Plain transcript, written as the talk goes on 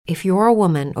If you're a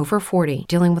woman over 40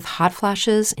 dealing with hot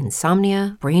flashes,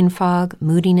 insomnia, brain fog,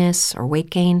 moodiness, or weight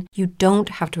gain, you don't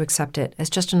have to accept it as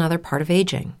just another part of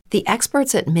aging. The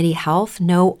experts at MIDI Health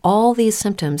know all these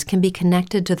symptoms can be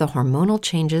connected to the hormonal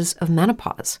changes of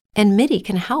menopause. And MIDI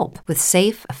can help with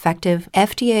safe, effective,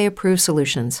 FDA-approved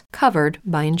solutions covered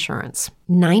by insurance.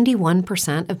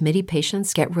 91% of MIDI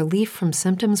patients get relief from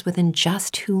symptoms within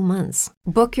just 2 months.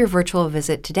 Book your virtual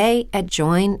visit today at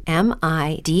joinmidi.com.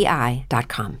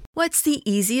 What's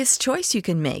the easiest choice you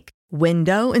can make?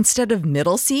 Window instead of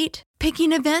middle seat?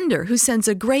 Picking a vendor who sends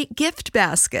a great gift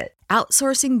basket?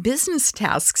 Outsourcing business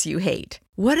tasks you hate?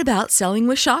 What about selling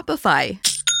with Shopify?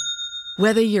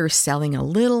 Whether you're selling a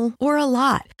little or a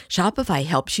lot, Shopify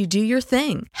helps you do your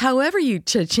thing, however you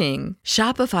cha-ching.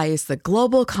 Shopify is the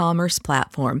global commerce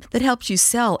platform that helps you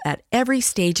sell at every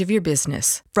stage of your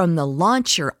business. From the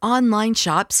launch your online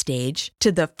shop stage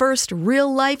to the first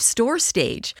real-life store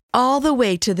stage, all the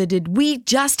way to the did we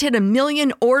just hit a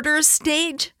million orders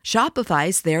stage.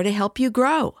 Shopify's there to help you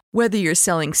grow. Whether you're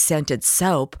selling scented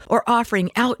soap or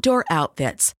offering outdoor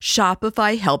outfits,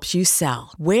 Shopify helps you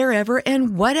sell. Wherever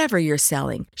and whatever you're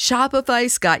selling,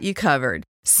 Shopify's got you covered.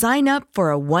 Sign up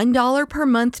for a $1 per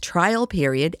month trial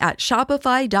period at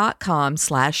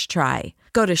shopify.com/try.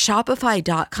 Go to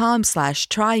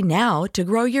shopify.com/try now to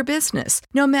grow your business,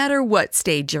 no matter what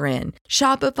stage you're in.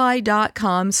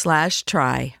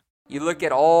 Shopify.com/try. You look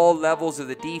at all levels of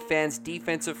the defense,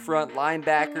 defensive front,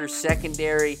 linebackers,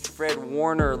 secondary. Fred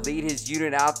Warner lead his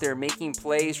unit out there making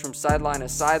plays from sideline to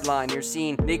sideline. You're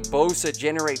seeing Nick Bosa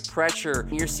generate pressure.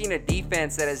 You're seeing a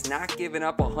defense that has not given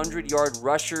up a 100-yard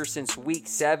rusher since week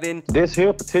 7. This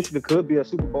here potentially could be a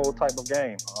Super Bowl type of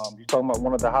game. You're talking about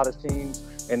one of the hottest teams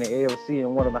in the AFC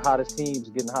and one of the hottest teams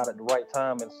getting hot at the right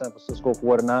time in San Francisco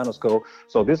 49ers go.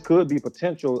 So this could be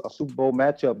potential a Super Bowl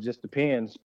matchup, just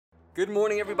depends. Good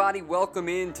morning, everybody. Welcome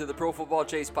into the Pro Football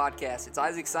Chase podcast. It's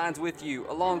Isaac Signs with you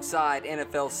alongside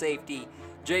NFL safety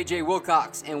JJ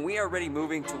Wilcox, and we are already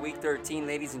moving to week 13,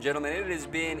 ladies and gentlemen. It has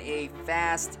been a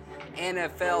fast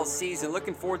NFL season.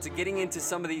 Looking forward to getting into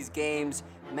some of these games,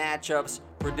 matchups,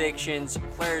 predictions,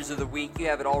 players of the week. You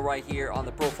have it all right here on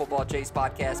the Pro Football Chase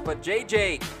podcast. But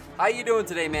JJ, how you doing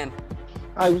today, man?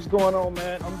 Hi, what's going on,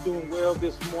 man? I'm doing well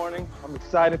this morning. I'm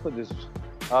excited for this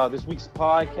week's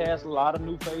podcast. A lot of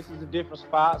new faces in different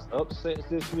spots, upsets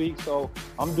this week. So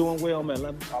I'm doing well,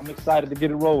 man. I'm excited to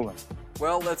get it rolling.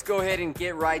 Well, let's go ahead and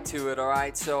get right to it, all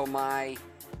right? So my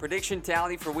prediction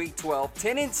tally for week 12,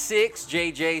 10-6,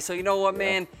 JJ. So you know what,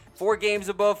 man? 4 games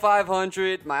above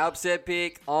 500. My upset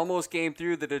pick almost came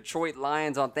through, the Detroit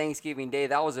Lions on Thanksgiving Day.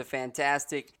 That was a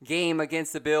fantastic game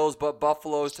against the Bills, but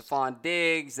Buffalo's Stephon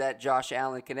Diggs, that Josh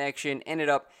Allen connection, ended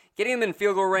up getting him in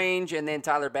field goal range, and then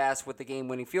Tyler Bass with the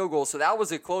game-winning field goal. So that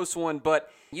was a close one, but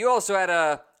you also had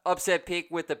a upset pick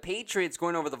with the Patriots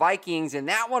going over the Vikings, and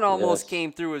that one almost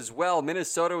came through as well.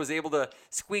 Minnesota was able to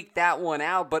squeak that one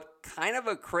out, but kind of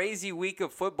a crazy week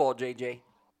of football, JJ.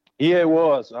 Yeah, it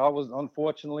was. I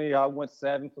went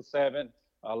 7 for 7.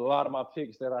 A lot of my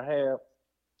picks that I have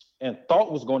and thought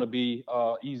was going to be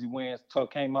easy wins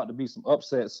came out to be some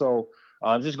upsets. So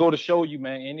just go to show you,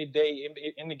 man, any day,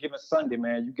 any given Sunday,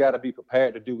 man, you got to be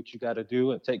prepared to do what you got to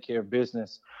do and take care of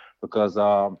business because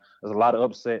there's a lot of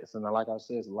upsets. And like I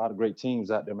said, there's a lot of great teams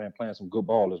out there, man, playing some good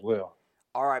ball as well.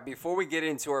 All right, before we get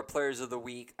into our players of the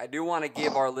week, I do want to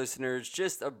give our listeners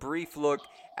just a brief look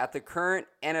at the current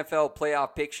NFL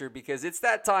playoff picture because it's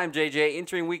that time, JJ.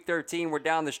 Entering week 13, we're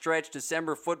down the stretch.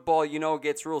 December football,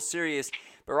 gets real serious.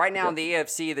 But right now in the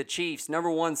AFC, the Chiefs, number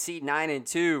 1 seed,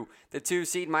 9-2. The 2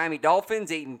 seed, Miami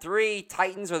Dolphins, 8-3.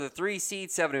 Titans are the 3 seed,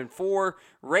 7-4.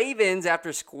 Ravens,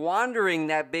 after squandering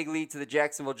that big lead to the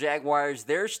Jacksonville Jaguars,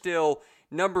 they're still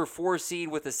number 4 seed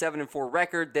with a 7-4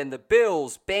 record. Then the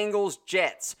Bills, Bengals,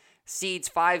 Jets, seeds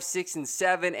 5, 6, and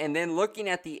 7. And then looking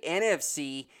at the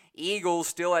NFC, Eagles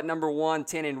still at number 1,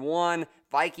 10-1.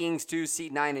 Vikings, 2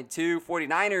 seed, 9-2.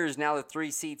 49ers now the 3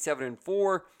 seed,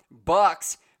 7-4.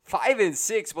 Bucks,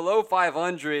 5-6, below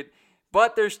 500,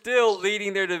 but they're still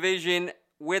leading their division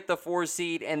with the 4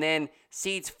 seed, and then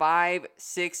seeds 5,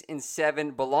 6, and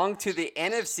 7 belong to the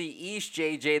NFC East,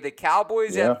 JJ. The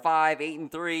Cowboys at 5,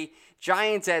 8-3,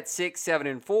 Giants at 6,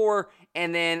 7-4,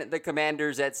 and then the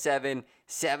Commanders at 7,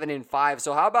 7-5.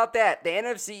 So how about that? The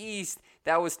NFC East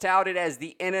that was touted as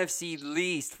the NFC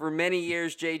least for many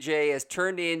years, JJ, has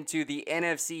turned into the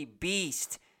NFC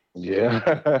Beast.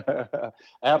 Yeah,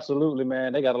 absolutely,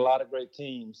 man. They got a lot of great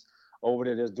teams over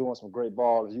there that's doing some great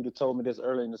ball. If you'd have told me this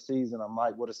early in the season, I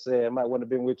might would have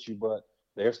been with you, but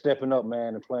they're stepping up,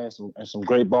 man, and playing some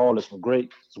great ball and some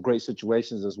great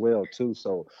situations as well too.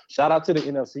 So shout out to the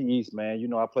NFC East, man. You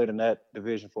know, I played in that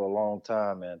division for a long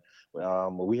time, and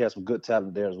we had some good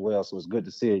talent there as well. So it's good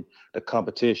to see the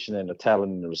competition and the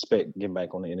talent and the respect getting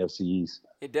back on the NFC East.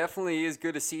 It definitely is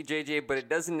good to see, JJ, but it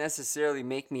doesn't necessarily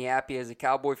make me happy as a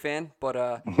Cowboy fan.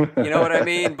 But you know what I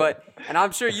mean. And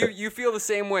I'm sure you feel the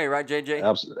same way, right, JJ?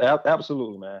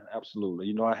 Absolutely, man. Absolutely.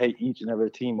 You know, I hate each and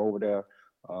every team over there.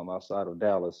 Outside of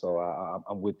Dallas, so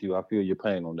I'm with you. I feel your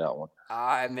pain on that one. All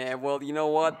right, man. Well, you know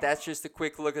what? That's just a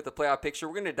quick look at the playoff picture.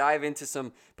 We're going to dive into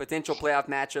some potential playoff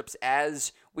matchups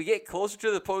as we get closer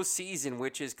to the postseason,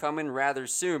 which is coming rather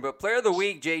soon. But player of the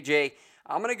week, JJ,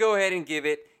 I'm going to go ahead and give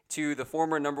it to the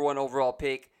former number 1 overall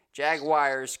pick,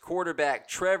 Jaguars quarterback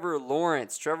Trevor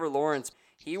Lawrence. Trevor Lawrence,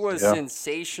 he was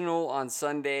sensational on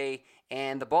Sunday.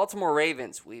 And the Baltimore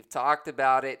Ravens, we've talked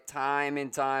about it time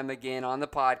and time again on the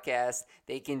podcast.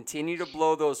 They continue to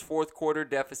blow those fourth quarter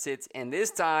deficits, and this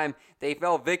time they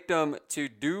fell victim to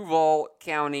Duval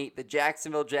County, the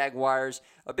Jacksonville Jaguars.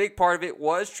 A big part of it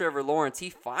was Trevor Lawrence. He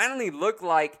finally looked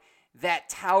like that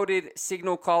touted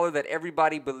signal caller that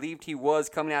everybody believed he was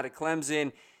coming out of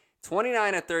Clemson.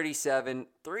 29 of 37,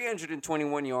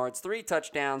 321 yards, 3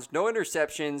 touchdowns, no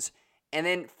interceptions. And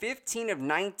then 15 of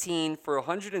 19 for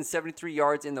 173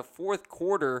 yards in the fourth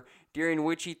quarter, during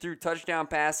which he threw touchdown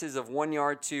passes of 1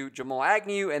 yard to Jamal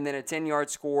Agnew and then a 10-yard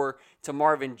score to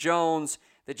Marvin Jones.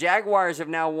 The Jaguars have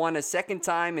now won a second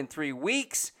time in 3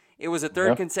 weeks. It was a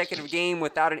third consecutive game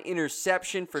without an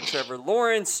interception for Trevor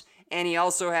Lawrence, and he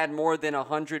also had more than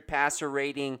 100 passer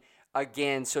rating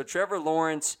again. So Trevor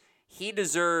Lawrence, he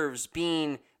deserves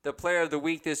being the player of the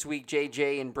week this week,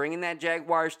 JJ, and bringing that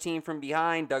Jaguars team from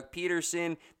behind. Doug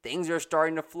Peterson, things are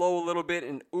starting to flow a little bit,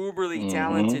 an uberly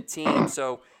talented team.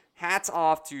 So hats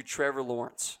off to Trevor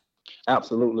Lawrence.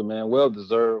 Absolutely, man. Well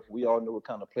deserved. We all knew what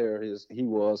kind of player he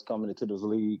was coming into this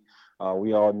league.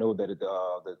 We all know that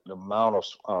the amount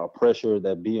of pressure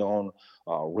that be on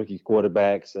rookie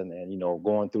quarterbacks and you know,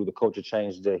 going through the culture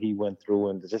change that he went through,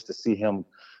 and just to see him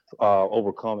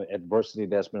overcome adversity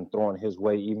that's been thrown his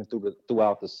way, even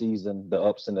throughout the season, the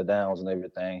ups and the downs and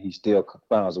everything, he still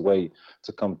finds a way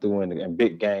to come through in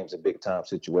big games and big time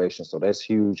situations. So that's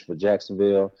huge for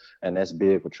Jacksonville, and that's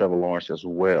big for Trevor Lawrence as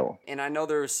well. And I know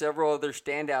there are several other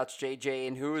standouts, JJ,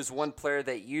 and who is one player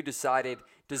that you decided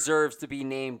deserves to be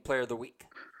named player of the week?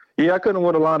 Yeah, I could have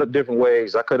went a lot of different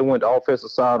ways. I could have went the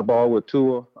offensive side of the ball with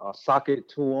Tua, sock it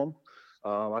to him.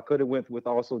 I could have went with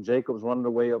also Jacobs running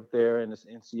away up there in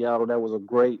Seattle. That was a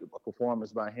great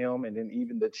performance by him, and then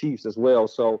even the Chiefs as well.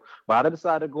 So, but I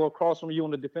decided to go across from you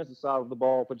on the defensive side of the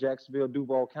ball for Jacksonville,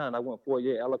 Duval County. I went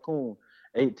Foye Oluokun,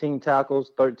 18 tackles,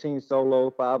 13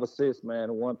 solo, 5 assists, man,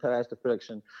 and 1 pass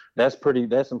deflection. That's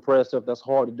impressive. That's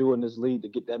hard to do in this league, to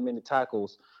get that many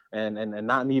tackles and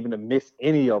not even to miss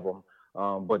any of them.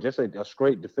 But just a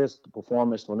straight defensive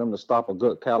performance for them to stop a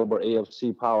good caliber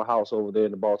AFC powerhouse over there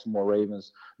in the Baltimore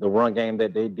Ravens. The run game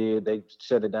that they did, they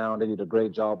shut it down. They did a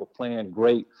great job of playing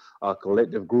great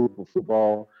collective group of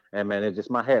football. And, man, it's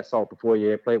just my hat's off before you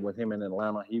had played with him in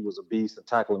Atlanta. He was a beast, a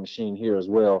tackling machine here as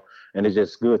well. And it's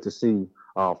just good to see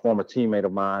a former teammate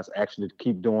of mine actually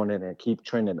keep doing it and keep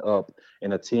trending up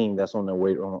in a team that's on their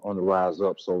way on the rise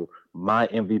up. So my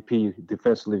MVP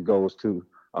defensively goes to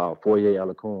Foye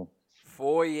Oluokun.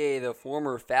 Foye, the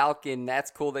former Falcon,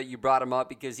 that's cool that you brought him up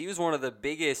because he was one of the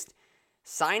biggest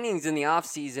signings in the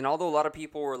offseason, although a lot of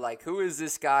people were like, who is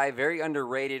this guy? Very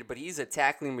underrated, but he's a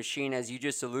tackling machine, as you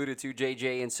just alluded to,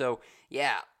 JJ. And so,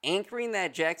 yeah, anchoring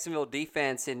that Jacksonville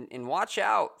defense, and watch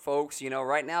out, folks. You know,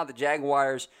 right now the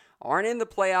Jaguars aren't in the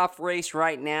playoff race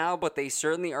right now, but they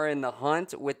certainly are in the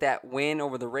hunt with that win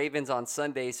over the Ravens on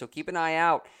Sunday. So keep an eye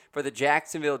out for the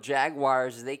Jacksonville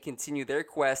Jaguars as they continue their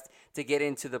quest to get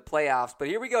into the playoffs. But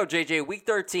here we go, JJ, Week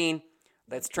 13.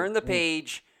 Let's turn the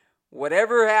page.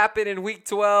 Whatever happened in Week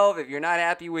 12, if you're not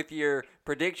happy with your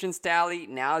predictions tally,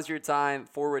 now's your time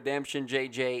for redemption,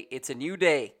 JJ. It's a new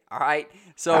day, all right?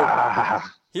 So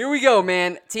here we go,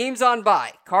 man. Teams on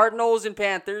bye. Cardinals and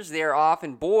Panthers, they're off,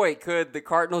 and boy, could the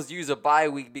Cardinals use a bye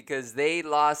week because they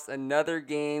lost another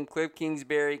game. Cliff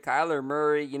Kingsbury, Kyler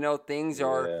Murray, you know, things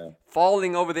are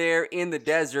falling over there in the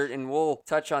desert, and we'll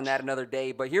touch on that another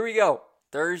day. But here we go.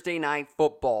 Thursday Night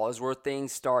Football is where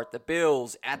things start. The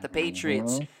Bills at the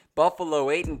Patriots. Buffalo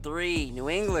 8-3, New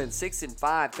England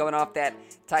 6-5, coming off that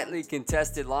tightly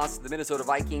contested loss to the Minnesota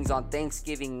Vikings on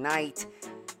Thanksgiving night.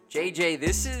 JJ,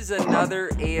 this is another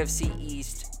AFC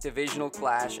East divisional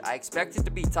clash. I expect it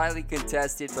to be tightly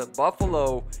contested, but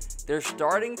Buffalo, they're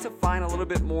starting to find a little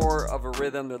bit more of a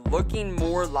rhythm. They're looking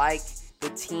more like the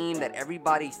team that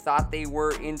everybody thought they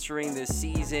were entering this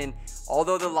season.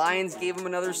 Although the Lions gave him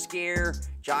another scare,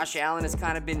 Josh Allen has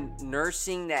kind of been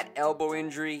nursing that elbow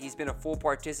injury. He's been a full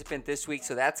participant this week,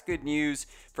 so that's good news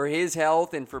for his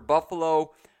health and for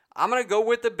Buffalo. I'm going to go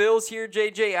with the Bills here,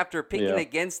 JJ, after picking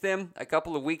against them a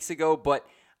couple of weeks ago, but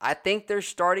I think they're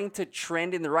starting to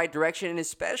trend in the right direction, and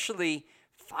especially,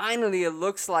 finally, it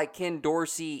looks like Ken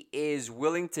Dorsey is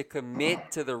willing to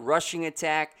commit to the rushing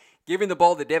attack, giving the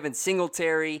ball to Devin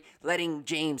Singletary, letting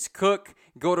James Cook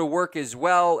go to work as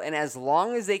well, and as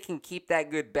long as they can keep that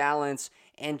good balance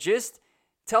and just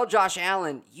tell Josh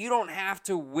Allen, you don't have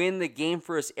to win the game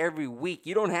for us every week.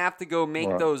 You don't have to go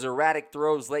make those erratic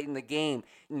throws late in the game.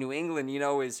 New England,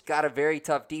 has got a very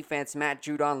tough defense. Matt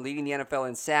Judon leading the NFL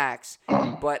in sacks.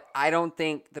 But I don't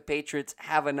think the Patriots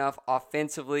have enough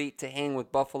offensively to hang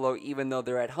with Buffalo, even though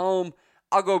they're at home.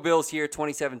 I'll go Bills here,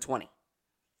 27-20.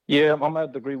 Yeah, I'm going to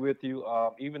have to agree with you.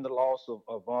 Even the loss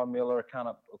of Von Miller kind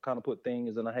of put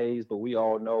things in a haze, but we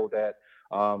all know that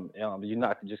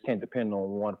you just can't depend on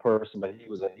one person, but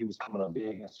he was coming up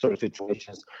big in certain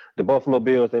situations. The Buffalo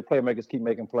Bills, their playmakers keep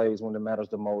making plays when it matters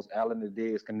the most. Allen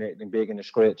is connecting big in the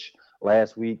stretch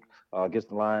last week against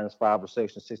the Lions, 5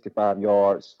 receptions, 65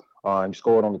 yards. He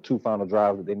scored on the 2 final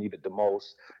drives that they needed the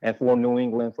most. And for New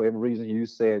England, for every reason you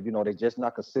said, they're just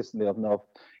not consistent enough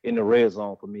in the red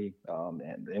zone for me.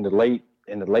 And in the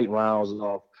late rounds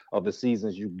of the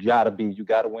seasons, you gotta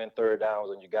win third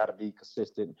downs, and you gotta be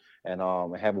consistent and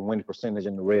have a winning percentage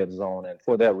in the red zone. And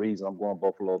for that reason, I'm going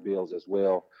Buffalo Bills as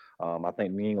well. I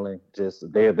think New England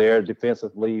they're there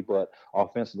defensively, but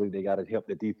offensively they got to help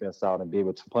the defense out and be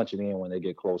able to punch it in when they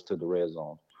get close to the red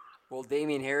zone. Well,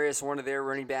 Damian Harris, one of their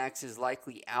running backs, is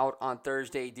likely out on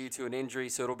Thursday due to an injury,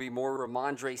 so it'll be more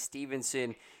Ramondre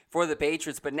Stevenson for the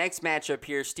Patriots. But next matchup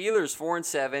here, Steelers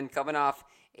 4-7, coming off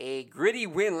a gritty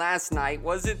win last night.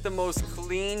 Wasn't the most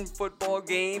clean football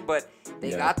game, but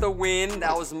they got the win.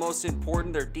 That was the most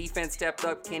important. Their defense stepped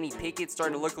up. Kenny Pickett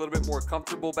starting to look a little bit more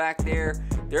comfortable back there.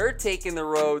 They're taking the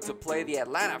road to play the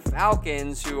Atlanta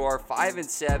Falcons, who are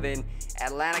 5-7.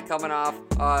 Atlanta coming off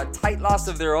a tight loss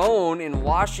of their own in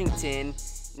Washington.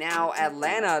 Now,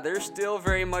 Atlanta, they're still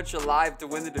very much alive to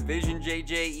win the division,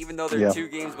 JJ, even though they're 2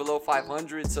 games below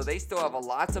 500. So they still have a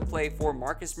lot to play for.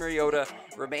 Marcus Mariota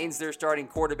remains their starting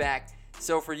quarterback.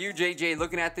 So for you, JJ,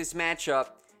 looking at this matchup,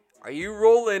 are you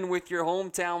rolling with your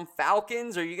hometown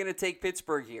Falcons, or are you going to take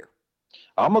Pittsburgh here?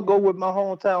 I'm going to go with my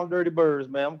hometown Dirty Birds,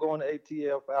 man. I'm going to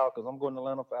ATL Falcons. I'm going to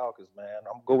Atlanta Falcons, man. I'm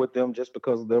going to go with them just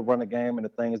because of their running game and the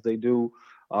things they do.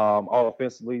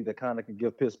 Offensively, they kind of can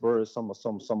give Pittsburgh some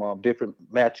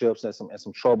different matchups and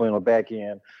some trouble in the back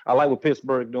end. I like what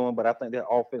Pittsburgh doing, but I think their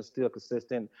offense is still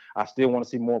consistent. I still want to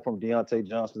see more from Deontay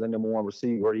Johnson, the number 1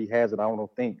 receiver. He has it. I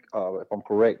don't think, if I'm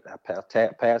correct,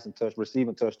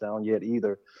 receiving touchdown yet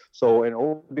either. So in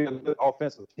order to be a good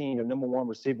offensive team, your number 1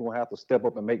 receiver will have to step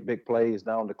up and make big plays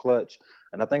down the clutch.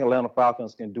 And I think Atlanta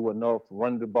Falcons can do enough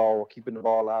running the ball, keeping the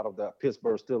ball out of the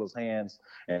Pittsburgh Steelers' hands.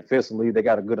 And offensively, they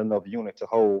got a good enough unit to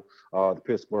hold the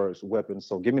Pittsburgh's weapons.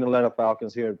 So give me the Atlanta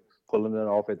Falcons here, pulling it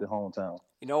off at the hometown.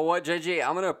 You know what, JJ?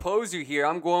 I'm going to oppose you here.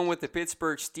 I'm going with the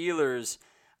Pittsburgh Steelers.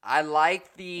 I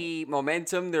like the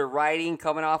momentum they're riding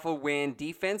coming off a win.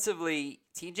 Defensively,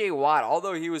 TJ Watt,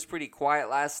 although he was pretty quiet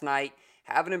last night,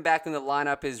 having him back in the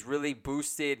lineup has really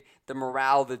boosted the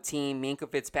morale of the team.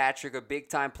 Minkah Fitzpatrick, a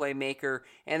big-time playmaker,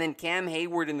 and then Cam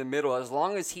Hayward in the middle. As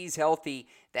long as he's healthy,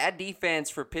 that defense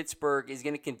for Pittsburgh is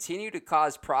going to continue to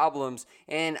cause problems.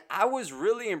 And I was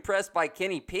really impressed by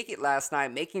Kenny Pickett last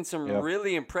night, making some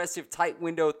really impressive tight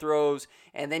window throws.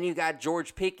 And then you got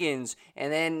George Pickens.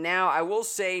 And then now I will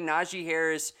say Najee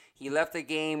Harris, he left the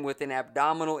game with an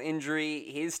abdominal injury.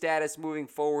 His status moving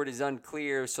forward is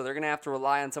unclear, so they're going to have to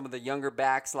rely on some of the younger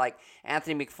backs like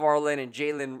Anthony McFarland and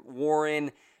Jaylen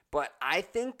Warren. But I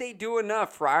think they do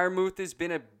enough. Freiermuth has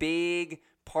been a big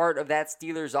part of that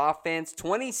Steelers offense.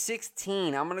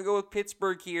 2016, I'm going to go with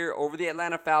Pittsburgh here over the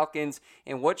Atlanta Falcons.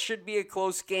 In what should be a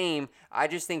close game, I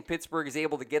just think Pittsburgh is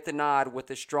able to get the nod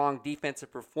with a strong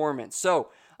defensive performance. So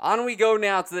on we go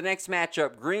now to the next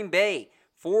matchup. Green Bay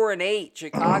 4-8,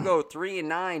 Chicago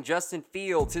 3-9. Justin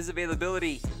Fields, his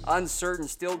availability uncertain,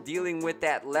 still dealing with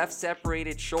that left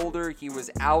separated shoulder. He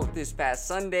was out this past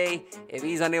Sunday. If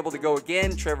he's unable to go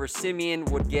again, Trevor Siemian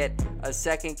would get a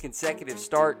second consecutive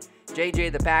start.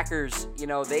 JJ, the Packers,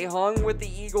 they hung with the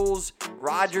Eagles.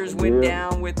 Rodgers went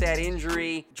down with that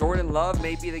injury. Jordan Love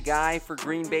may be the guy for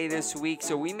Green Bay this week,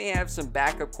 so we may have some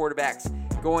backup quarterbacks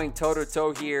going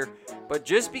toe-to-toe here. But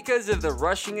just because of the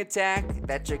rushing attack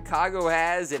that Chicago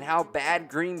has and how bad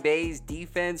Green Bay's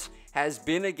defense has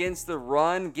been against the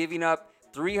run, giving up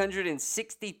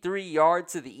 363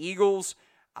 yards to the Eagles.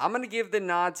 I'm going to give the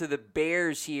nod to the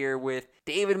Bears here with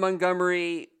David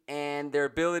Montgomery and their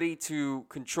ability to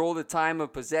control the time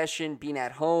of possession, being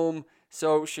at home.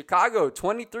 So Chicago,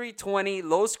 23-20,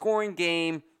 low-scoring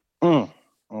game.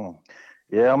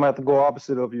 Yeah, I'm going to have to go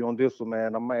opposite of you on this one,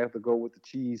 man. I might have to go with the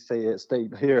cheese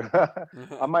state here.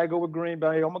 I might go with Green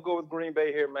Bay. I'm going to go with Green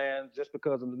Bay here, man, just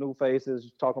because of the new faces.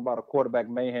 Talking about a quarterback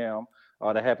mayhem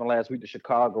that happened last week to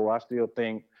Chicago. I still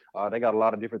think they got a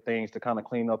lot of different things to kind of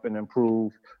clean up and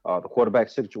improve. The quarterback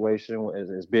situation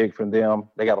is big for them.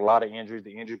 They got a lot of injuries.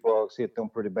 The injury bugs hit them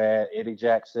pretty bad. Eddie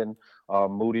Jackson,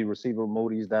 receiver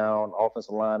Moody's down,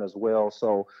 offensive line as well.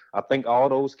 So I think all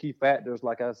those key factors,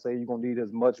 like I say, you're going to need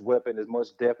as much weapon, as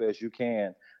much depth as you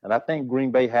can. And I think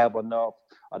Green Bay have enough.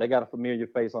 They got a familiar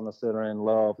face on the center in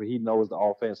Love. He knows the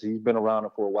offense. He's been around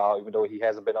it for a while, even though he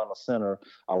hasn't been on the center.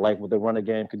 I like what the running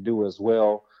game can do as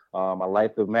well. I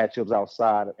like the matchups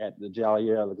outside at the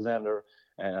Jair Alexander,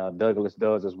 and Douglas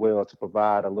does as well to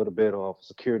provide a little bit of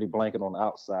security blanket on the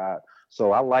outside.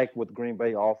 So I like what Green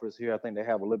Bay offers here. I think they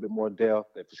have a little bit more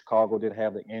depth. If Chicago didn't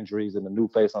have the injuries and the new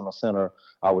face on the center,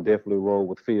 I would definitely roll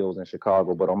with Fields in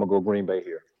Chicago, but I'm going to go Green Bay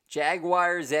here.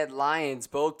 Jaguars at Lions,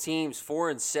 both teams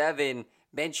 4-7.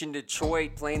 Mentioned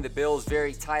Detroit playing the Bills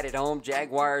very tight at home.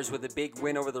 Jaguars with a big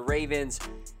win over the Ravens.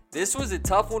 This was a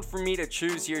tough one for me to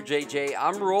choose here, JJ.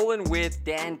 I'm rolling with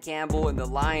Dan Campbell and the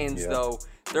Lions, though.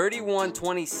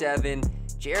 31-27.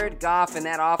 Jared Goff in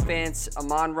that offense,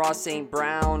 Amon-Ra St.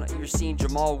 Brown. You're seeing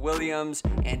Jamal Williams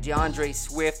and DeAndre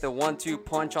Swift, the 1-2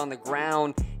 punch on the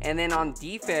ground. And then on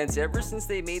defense, ever since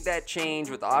they made that change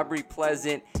with Aubrey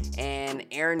Pleasant and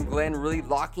Aaron Glenn really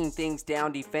locking things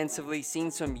down defensively,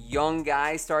 seeing some young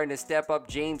guys starting to step up.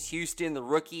 James Houston, the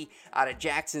rookie out of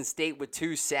Jackson State with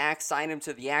 2 sacks, signed him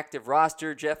to the active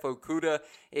roster. Jeff Okudah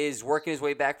is working his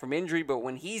way back from injury, but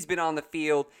when he's been on the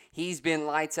field, he's been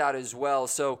lights out as well.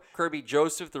 So Kirby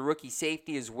Joseph, the rookie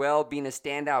safety as well, being a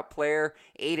standout player.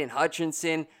 Aiden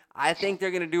Hutchinson, I think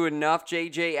they're going to do enough,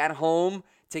 JJ, at home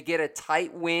to get a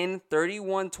tight win,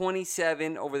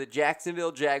 31-27 over the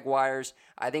Jacksonville Jaguars.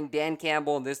 I think Dan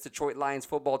Campbell and this Detroit Lions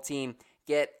football team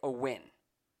get a win.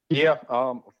 Yeah,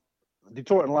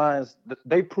 Detroit Lions,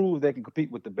 they proved they can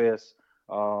compete with the best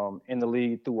in the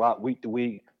league throughout week to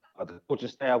week. The coaching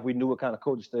staff, we knew what kind of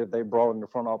coaching staff they brought in the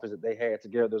front office that they had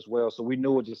together as well. So we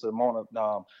knew it just a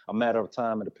matter of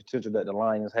time and the potential that the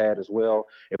Lions had as well.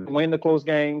 If they win the close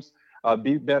games,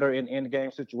 be better in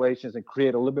end-game situations and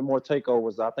create a little bit more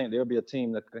takeovers, I think there'll be a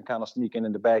team that can kind of sneak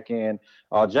in the back end.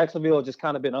 Jacksonville has just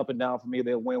kind of been up and down for me.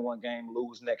 They'll win one game,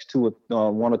 lose next two,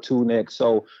 one or two next.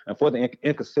 So, and for the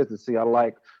inconsistency, I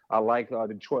like the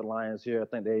Detroit Lions here. I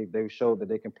think they showed that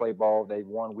they can play ball. They've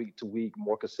won week to week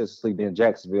more consistently than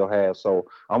Jacksonville has. So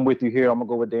I'm with you here. I'm going to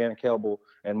go with Dan Campbell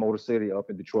and Motor City up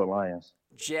in Detroit Lions.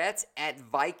 Jets at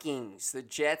Vikings. The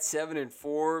Jets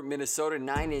 7-4, Minnesota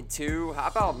 9-2. How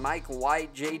about Mike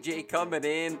White, JJ coming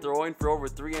in, throwing for over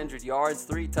 300 yards,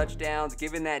 3 touchdowns,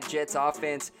 giving that Jets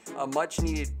offense a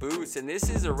much-needed boost. And this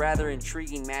is a rather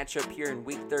intriguing matchup here in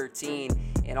Week 13.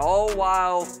 And all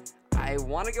while I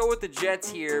want to go with the Jets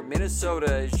here, Minnesota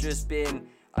has just been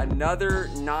another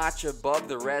notch above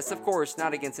the rest. Of course,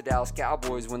 not against the Dallas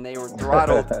Cowboys when they were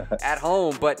throttled at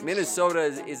home, but Minnesota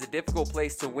is a difficult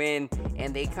place to win,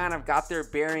 and they kind of got their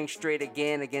bearings straight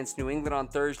again against New England on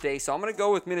Thursday. So I'm going to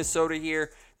go with Minnesota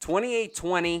here,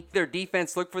 28-20. Their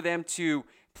defense, look for them to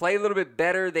play a little bit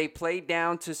better. They played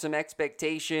down to some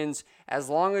expectations. As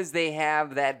long as they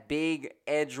have that big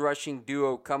edge rushing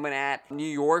duo coming at New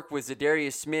York with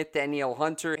Zadarius Smith, Danielle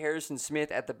Hunter, Harrison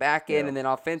Smith at the back end, and then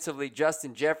offensively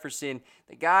Justin Jefferson.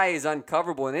 The guy is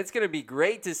uncoverable, and it's going to be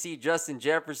great to see Justin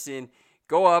Jefferson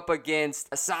go up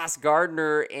against Sauce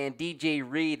Gardner and DJ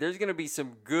Reed. There's going to be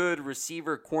some good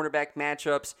receiver cornerback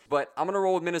matchups, but I'm going to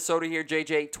roll with Minnesota here,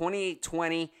 JJ.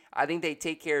 28-20. I think they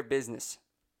take care of business.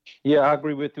 Yeah, I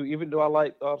agree with you. Even though I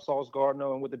like Sauce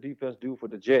Gardner and what the defense do for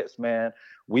the Jets, man,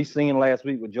 we seen last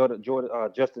week what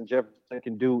Justin Jefferson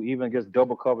can do, even against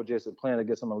double coverages and playing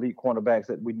against some elite cornerbacks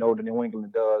that we know that New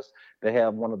England does. They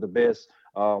have one of the best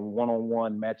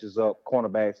one-on-one matches up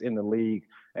cornerbacks in the league.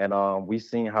 And we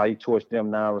seen how he torched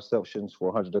them 9 receptions for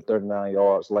 139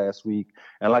 yards last week.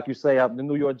 And like you say, the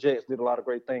New York Jets did a lot of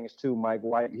great things too. Mike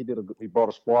White, he brought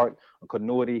a spark, a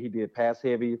continuity. He did pass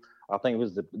heavy. I think it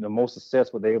was the most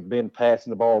successful they've been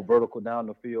passing the ball vertical down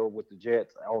the field with the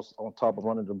Jets, also on top of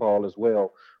running the ball as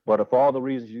well. But for all the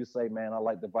reasons you say, man, I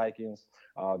like the Vikings.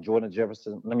 Justin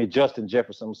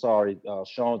Jefferson,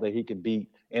 showing that he can beat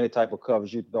any type of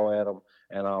coverage you throw at him.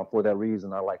 And for that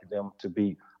reason, I like them to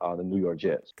beat the New York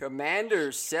Jets.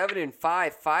 Commanders 7-5,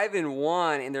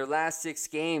 5-1 in their last 6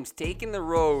 games, taking the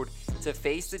road to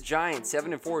face the Giants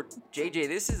 7-4. JJ,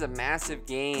 this is a massive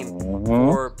game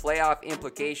for playoff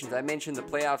implications. I mentioned the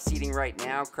playoff seeding right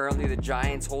now. Currently, the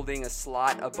Giants holding a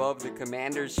slot above the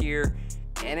Commanders here.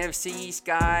 NFC East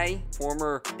guy,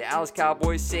 former Dallas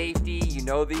Cowboys safety. You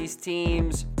know these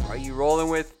teams. Are you rolling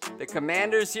with the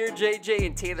Commanders here, JJ,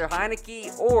 and Taylor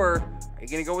Heinicke, or are you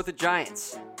going to go with the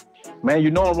Giants? Man,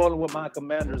 you know I'm rolling with my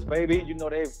Commanders, baby. You know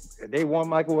they won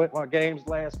my games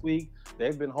last week.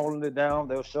 They've been holding it down.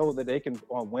 They'll show that they can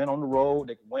win on the road.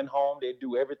 They can win home. They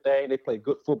do everything. They play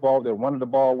good football. They're running the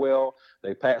ball well.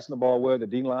 They're passing the ball well. The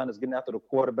D-line is getting after the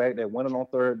quarterback. They're winning on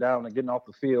third down and getting off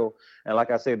the field. And like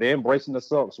I said, they're embracing the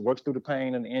sucks, works through the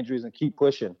pain and the injuries and keep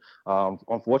pushing.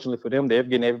 Unfortunately for them, they're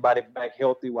getting everybody back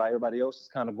healthy while everybody else is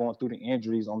kind of going through the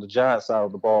injuries on the Giants side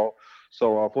of the ball.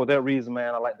 So for that reason,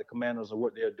 man, I like the Commanders and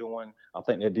what they're doing. I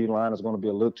think their D-line is going to be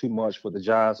a little too much for the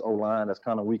Giants O-line. That's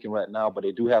kind of weakened right now, but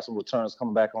they do have some returns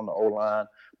coming back on the O-line.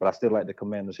 But I still like the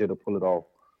Commanders here to pull it off.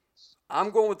 I'm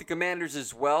going with the Commanders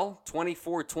as well,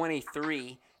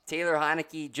 24-23. Taylor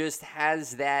Heinicke just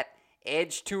has that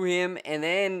edge to him. And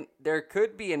then there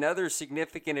could be another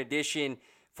significant addition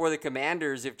for the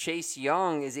Commanders. If Chase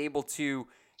Young is able to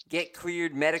get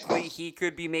cleared medically, he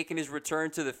could be making his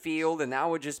return to the field, and that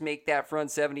would just make that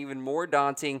front seven even more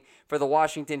daunting for the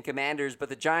Washington Commanders. But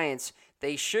the Giants,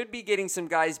 they should be getting some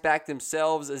guys back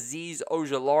themselves. Azeez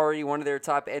Ojulari, one of their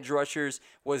top edge rushers,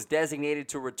 was designated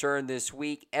to return this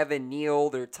week. Evan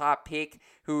Neal, their top pick,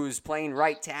 who's playing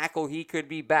right tackle, he could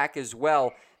be back as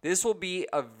well. This will be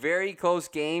a very close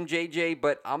game, JJ,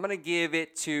 but I'm going to give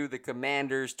it to the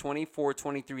Commanders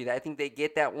 24-23. I think they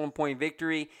get that 1-point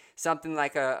victory, something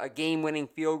like a game-winning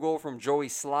field goal from Joey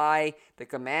Sly. The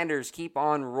Commanders keep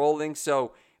on rolling,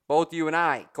 so both you and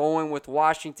I going with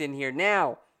Washington here.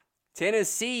 Now,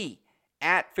 Tennessee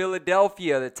at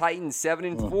Philadelphia. The Titans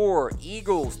 7-4.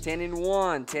 Eagles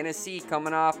 10-1. Tennessee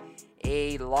coming off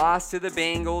a loss to the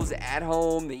Bengals at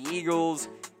home. The Eagles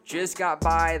just got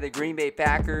by the Green Bay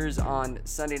Packers on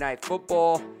Sunday Night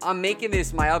Football. I'm making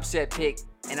this my upset pick,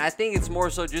 and I think it's more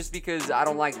so just because I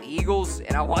don't like the Eagles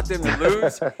and I want them to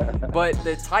lose. But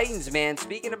the Titans, man,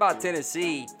 speaking about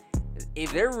Tennessee,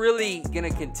 if they're really going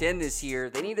to contend this year,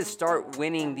 they need to start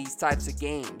winning these types of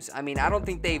games. I mean, I don't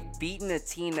think they've beaten a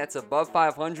team that's above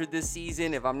 500 this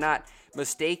season, if I'm not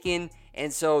mistaken.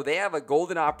 And so they have a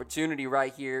golden opportunity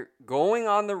right here, going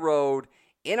on the road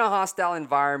in a hostile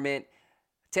environment.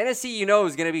 Tennessee, you know,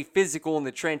 is going to be physical in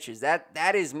the trenches.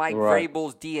 That is Mike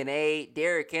Vrabel's DNA.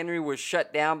 Derrick Henry was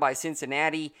shut down by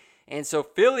Cincinnati. And so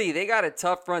Philly, they got a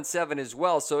tough front seven as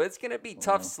well. So it's going to be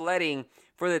tough sledding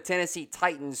for the Tennessee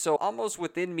Titans. So almost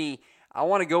within me, I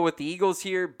want to go with the Eagles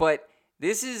here. But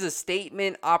this is a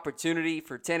statement opportunity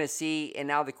for Tennessee. And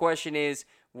now the question is,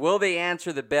 will they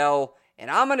answer the bell?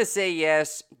 And I'm going to say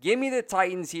yes. Give me the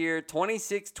Titans here,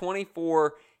 26-24.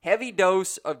 Heavy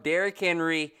dose of Derrick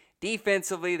Henry.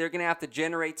 Defensively, they're going to have to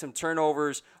generate some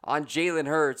turnovers on Jalen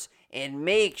Hurts and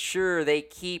make sure they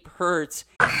keep Hurts.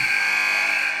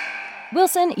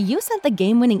 Wilson, you sent the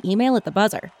game-winning email at the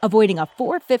buzzer, avoiding a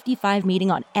 4:55 meeting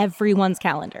on everyone's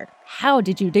calendar. How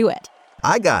did you do it?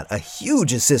 I got a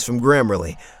huge assist from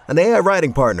Grammarly, an AI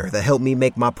writing partner that helped me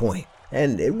make my point.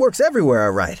 And it works everywhere I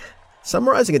write.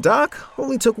 Summarizing a doc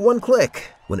only took one click.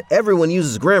 When everyone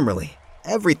uses Grammarly,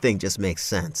 everything just makes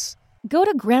sense. Go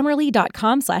to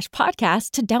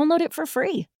Grammarly.com/podcast to download it for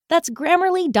free. That's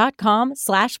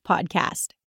Grammarly.com/podcast.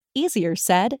 Easier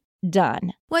said,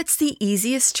 done. What's the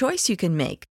easiest choice you can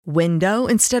make? Window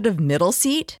instead of middle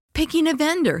seat? Picking a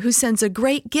vendor who sends a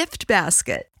great gift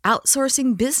basket?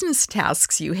 Outsourcing business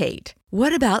tasks you hate?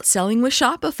 What about selling with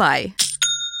Shopify?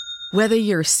 Whether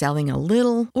you're selling a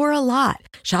little or a lot,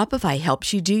 Shopify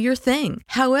helps you do your thing,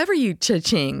 however you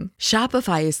cha-ching.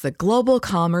 Shopify is the global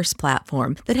commerce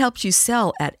platform that helps you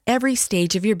sell at every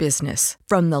stage of your business.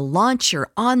 From the launch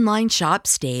your online shop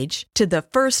stage to the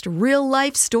first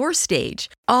real-life store stage,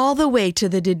 all the way to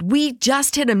the did we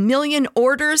just hit 1 million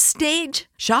orders stage.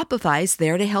 Shopify's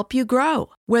there to help you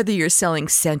grow. Whether you're selling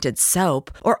scented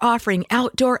soap or offering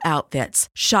outdoor outfits,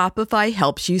 Shopify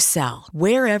helps you sell.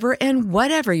 Wherever and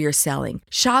whatever you're selling,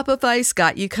 Shopify's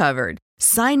got you covered.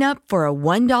 Sign up for a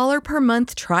 $1 per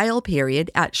month trial period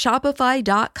at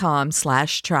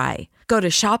shopify.com/try. Go to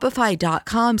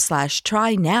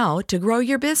shopify.com/try now to grow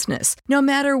your business, no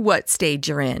matter what stage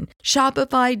you're in.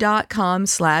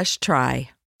 Shopify.com/try.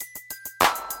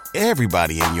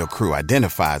 Everybody in your crew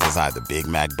identifies as either Big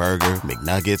Mac Burger,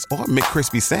 McNuggets, or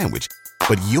McCrispy Sandwich.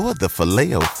 But you're the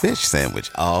Filet-O-Fish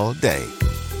Sandwich all day.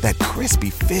 That crispy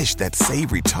fish, that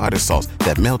savory tartar sauce,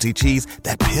 that melty cheese,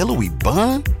 that pillowy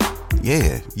bun.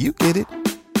 Yeah, you get it.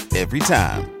 Every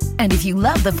time. And if you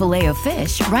love the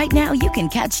Filet-O-Fish, right now you can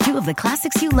catch 2 of the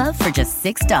classics you love for just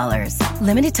 $6.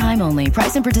 Limited time only.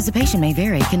 Price and participation may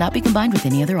vary. Cannot be combined with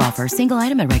any other offer. Single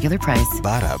item at regular price.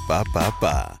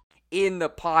 Ba-da-ba-ba-ba. In the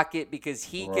pocket because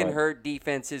he can hurt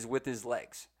defenses with his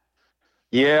legs.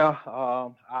 Yeah,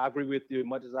 I agree with you. As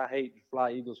much as I hate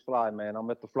Fly Eagles Fly, man,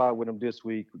 I'm at the Fly with them this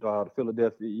week. The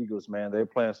Philadelphia Eagles, man, they're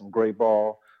playing some great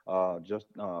ball.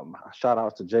 Shout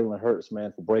out to Jalen Hurts,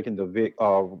 man, for breaking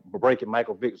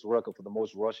Michael Vick's record for the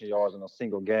most rushing yards in a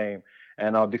single game.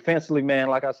 And defensively, man,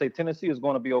 like I say, Tennessee is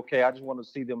going to be okay. I just want to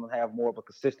see them have more of a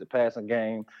consistent passing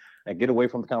game and get away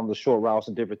from kind of the short routes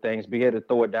and different things. Be able to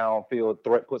throw it downfield,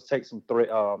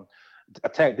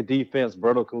 attack the defense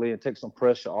vertically and take some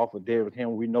pressure off of Derrick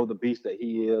Henry. We know the beast that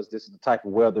he is. This is the type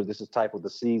of weather. This is the type of the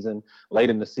season, late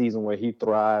in the season where he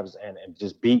thrives and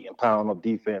just beat and pound up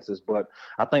defenses. But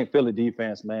I think Philly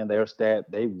defense, man,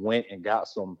 they went and got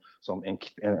some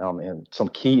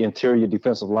key interior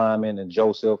defensive linemen and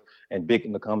Joseph and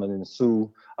Bickton to come in and Sue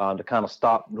to kind of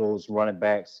stop those running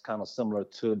backs, kind of similar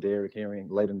to Derrick Henry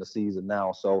late in the season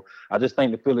now. So I just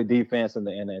think the Philly defense and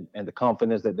the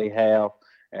confidence that they have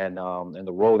and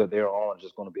the road that they're on is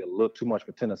just going to be a little too much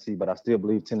for Tennessee, but I still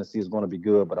believe Tennessee is going to be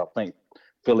good, but I think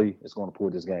Philly is going to pull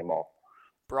this game off.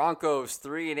 Broncos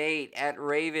 3-8 at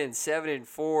Ravens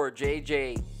 7-4.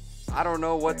 JJ, I don't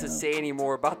know what to say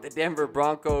anymore about the Denver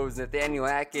Broncos. Nathaniel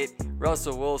Hackett,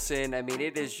 Russell Wilson. I mean,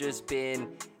 it has just been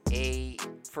a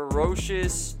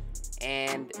ferocious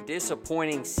and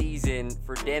disappointing season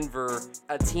for Denver,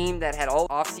 a team that had all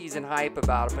offseason hype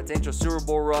about a potential Super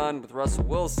Bowl run with Russell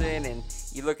Wilson, and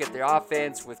you look at their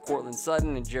offense with Cortland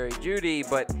Sutton and Jerry Jeudy,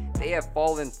 but they have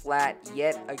fallen flat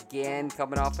yet again,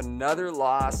 coming off another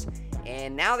loss,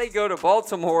 and now they go to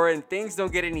Baltimore, and things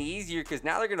don't get any easier because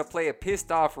now they're going to play a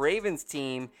pissed-off Ravens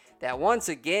team that once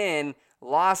again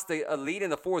lost a lead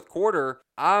in the fourth quarter.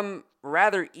 I'm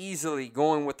rather easily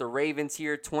going with the Ravens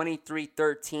here,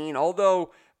 23-13,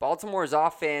 although Baltimore's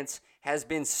offense has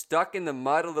been stuck in the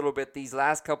mud a little bit these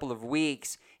last couple of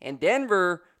weeks. And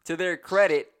Denver, to their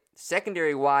credit,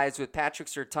 secondary-wise, with Patrick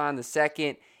Surtain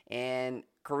II and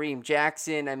Kareem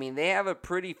Jackson, I mean, they have a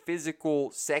pretty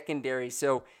physical secondary,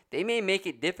 so they may make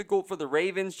it difficult for the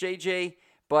Ravens, JJ,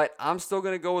 but I'm still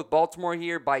going to go with Baltimore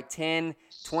here by 10,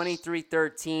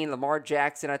 23-13. Lamar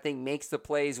Jackson, I think, makes the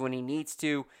plays when he needs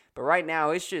to. But right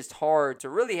now, it's just hard to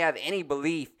really have any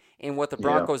belief in what the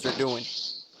Broncos are doing.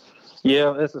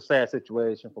 Yeah, it's a sad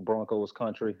situation for Broncos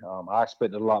country. I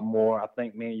expected a lot more. I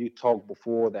think, man, you talked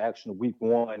before the action of week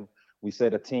 1. We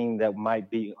said a team that might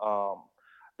be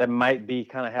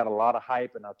kind of had a lot of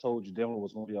hype, and I told you Denver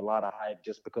was going to be a lot of hype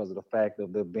just because of the fact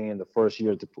of them being the first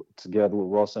year to put together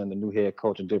with Russell and the new head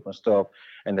coach and different stuff,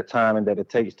 and the timing that it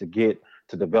takes to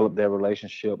develop their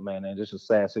relationship, man. And just a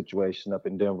sad situation up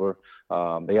in Denver.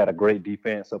 They had a great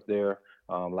defense up there.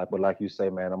 Like you say,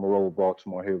 man, I'm going to roll with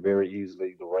Baltimore here very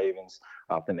easily. The Ravens,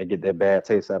 I think they get that bad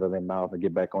taste out of their mouth and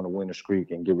get back on the winning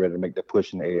streak and get ready to make the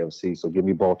push in the AFC. So give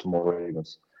me Baltimore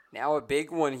Ravens. Now a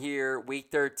big one here, Week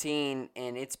 13,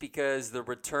 and it's because the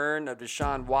return of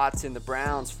Deshaun Watson, the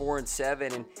Browns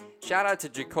 4-7, and shout out to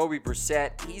Jacoby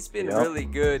Brissett. He's been really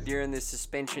good during this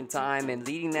suspension time and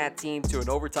leading that team to an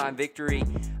overtime victory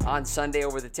on Sunday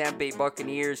over the Tampa Bay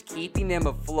Buccaneers, keeping them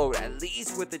afloat, at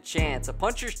least with a chance, a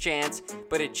puncher's chance,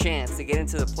 but a chance to get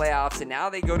into the playoffs. And now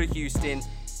they go to Houston,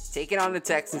 taking on the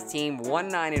Texans team,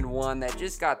 1-9-1, that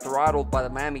just got throttled by the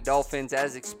Miami Dolphins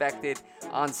as expected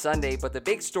on Sunday. But the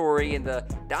big story in the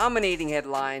dominating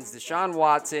headlines, Deshaun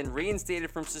Watson reinstated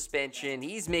from suspension.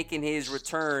 He's making his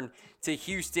return to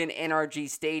Houston NRG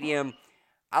Stadium.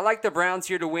 I like the Browns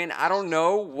here to win. I don't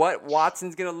know what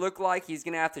Watson's going to look like. He's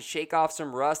going to have to shake off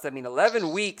some rust. I mean,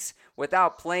 11 weeks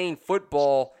without playing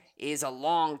football is a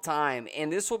long time.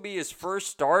 And this will be his first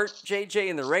start, JJ,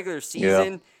 in the regular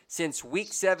season since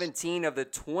Week 17 of the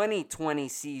 2020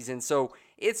 season. So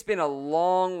it's been a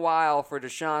long while for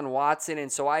Deshaun Watson, and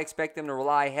so I expect them to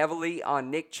rely heavily on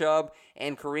Nick Chubb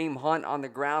and Kareem Hunt on the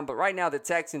ground. But right now, the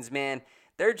Texans, man,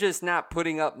 they're just not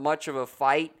putting up much of a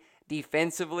fight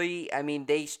defensively. I mean,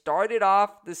 they started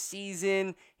off the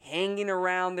season hanging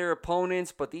around their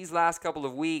opponents, but these last couple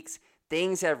of weeks,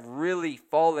 things have really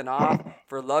fallen off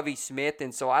for Lovie Smith,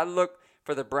 and so I look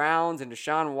for the Browns and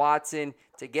Deshaun Watson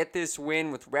to get this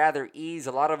win with rather ease.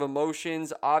 A lot of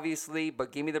emotions, obviously,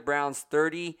 but give me the Browns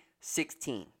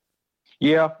 30-16.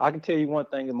 Yeah, I can tell you one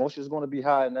thing. Emotion is going to be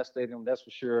high in that stadium, that's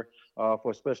for sure,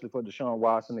 especially for Deshaun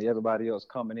Watson and everybody else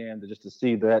coming in to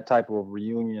see that type of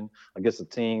reunion against a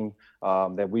team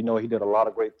that we know he did a lot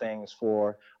of great things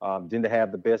for. Didn't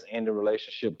have the best ending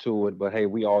relationship to it, but, hey,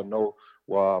 we all know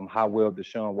how well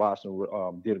Deshaun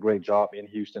Watson did a great job in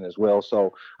Houston as well.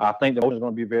 So I think the emotion is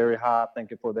going to be very high. I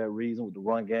think for that reason with the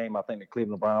run game, I think the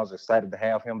Cleveland Browns are excited to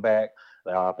have him back.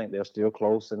 I think they're still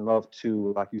close enough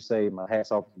to, like you say, my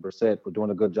hat's off to Brissett for doing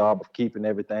a good job of keeping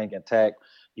everything intact,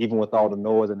 even with all the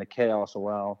noise and the chaos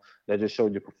around. That just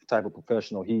showed you the type of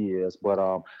professional he is. But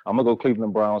I'm going to go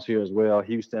Cleveland Browns here as well.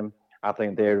 Houston, I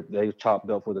think they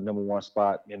chopped up for the number one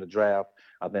spot in the draft.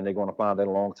 I think they're going to find that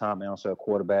long-time answer at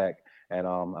quarterback. And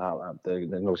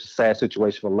the sad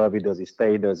situation for Lovey. Does he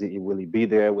stay? Will he be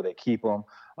there? Will they keep him?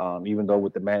 Even though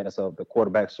with the madness of the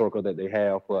quarterback circle that they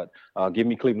have. But give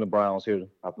me Cleveland Browns here.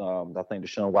 I think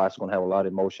Deshaun Watson's going to have a lot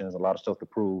of emotions, a lot of stuff to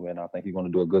prove, and I think he's going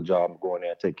to do a good job of going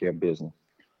there and take care of business.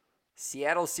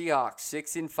 Seattle Seahawks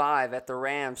 6-5 at the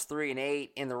Rams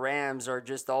 3-8, and the Rams are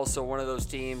just also one of those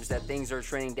teams that things are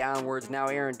trending downwards. Now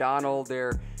Aaron Donald,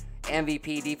 their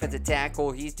MVP defensive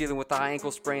tackle, he's dealing with a high ankle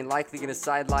sprain, likely going to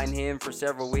sideline him for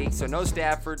several weeks. So no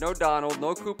Stafford, no Donald,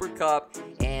 no Cooper Kupp,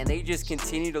 and they just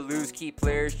continue to lose key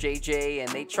players, JJ, and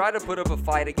they try to put up a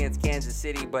fight against Kansas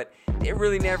City, but they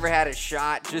really never had a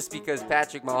shot just because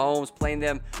Patrick Mahomes playing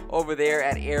them over there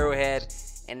at Arrowhead.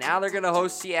 And now they're going to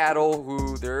host Seattle,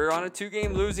 who they're on a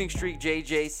 2-game losing streak,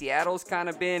 JJ. Seattle's kind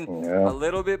of been a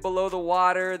little bit below the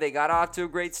water. They got off to a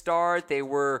great start. They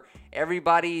were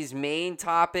everybody's main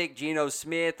topic, Geno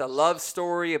Smith, a love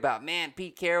story about, man,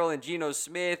 Pete Carroll and Geno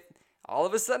Smith. All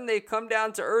of a sudden, they've come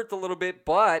down to earth a little bit,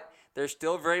 but they're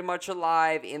still very much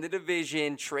alive in the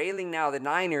division, trailing now the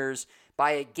Niners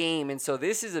by a game. And so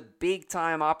this is a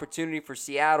big-time opportunity for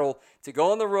Seattle to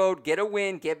go on the road, get a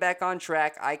win, get back on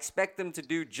track. I expect them to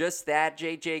do just that,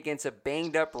 JJ, against a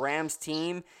banged-up Rams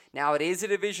team. Now, it is a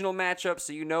divisional matchup,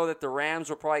 so you know that the Rams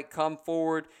will probably come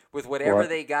forward with whatever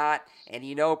they got. And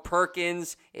you know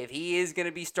Perkins, if he is going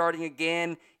to be starting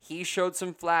again, he showed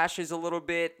some flashes a little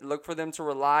bit. Look for them to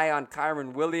rely on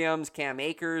Kyron Williams, Cam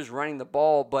Akers running the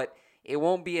ball, but it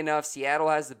won't be enough. Seattle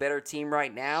has the better team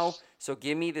right now, so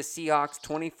give me the Seahawks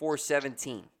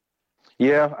 24-17.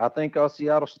 Yeah, I think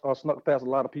Seattle snuck past a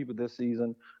lot of people this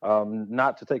season.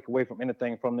 Not to take away from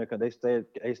anything from there, because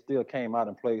they still came out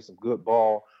and played some good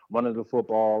ball, running the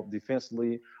football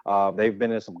defensively. They've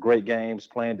been in some great games,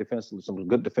 playing defensively, some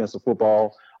good defensive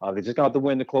football. They just got to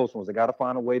win the close ones. They got to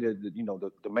find a way to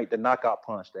make the knockout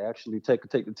punch, to actually take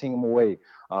the team away,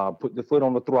 put the foot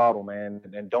on the throttle, man,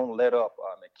 and don't let up.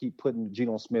 And keep putting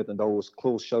Geno Smith in those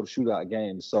close shootout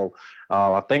games. So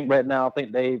I think right now,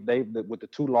 they with the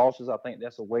 2 losses, I think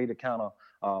that's a way to kind of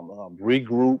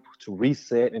regroup, to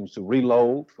reset, and to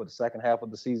reload for the second half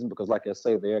of the season, because like I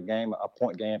say, they're a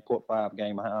point five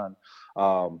game behind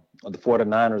the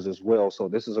 49ers as well. So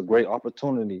this is a great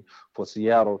opportunity for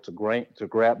Seattle to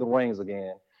grab the reins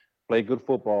again, play good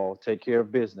football, take care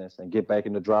of business, and get back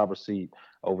in the driver's seat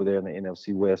over there in the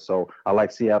NFC West. So I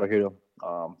like Seattle here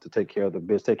to take care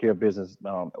of business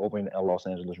over in the Los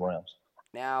Angeles Rams.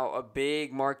 Now, a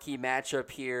big marquee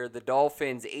matchup here. The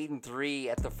Dolphins 8-3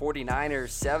 at the 49ers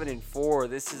 7-4.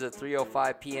 This is a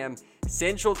 3:05 p.m.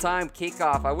 Central Time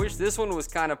kickoff. I wish this one was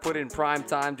kind of put in prime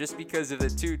time just because of the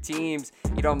two teams.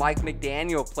 You know, Mike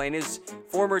McDaniel playing his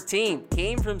former team,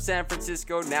 came from San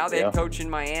Francisco, now the head coach in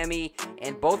Miami.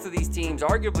 And both of these teams,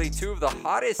 arguably two of the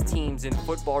hottest teams in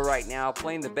football right now,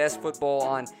 playing the best football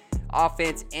on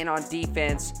offense and on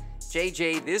defense.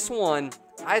 JJ, this one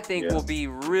I think will be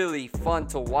really fun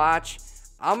to watch.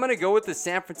 I'm going to go with the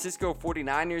San Francisco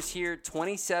 49ers here,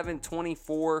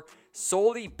 27-24,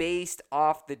 solely based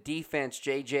off the defense,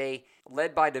 JJ,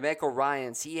 led by DeMeco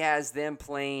Ryans. He has them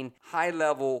playing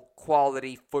high-level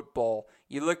quality football.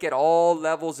 You look at all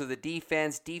levels of the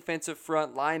defense, defensive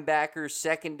front, linebackers,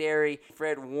 secondary.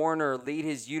 Fred Warner lead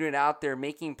his unit out there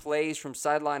making plays from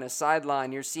sideline to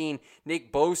sideline. You're seeing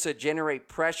Nick Bosa generate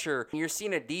pressure. You're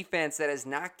seeing a defense that has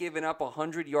not given up a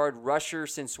 100-yard rusher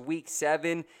since week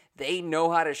 7. They know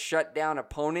how to shut down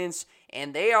opponents,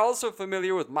 and they are also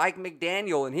familiar with Mike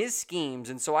McDaniel and his schemes.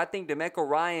 And so I think DeMeco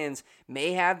Ryans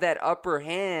may have that upper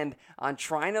hand on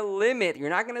trying to limit. You're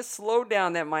not going to slow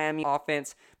down that Miami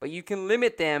offense, but you can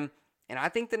limit them. And I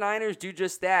think the Niners do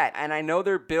just that. And I know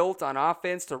they're built on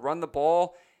offense to run the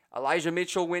ball. Elijah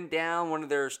Mitchell went down, one of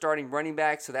their starting running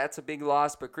backs, so that's a big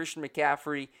loss. But Christian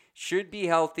McCaffrey should be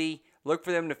healthy. Look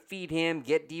for them to feed him,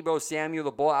 get Deebo Samuel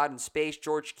the ball out in space,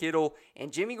 George Kittle,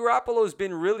 and Jimmy Garoppolo's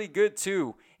been really good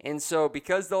too. And so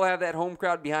because they'll have that home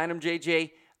crowd behind them,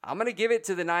 JJ, I'm going to give it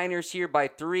to the Niners here by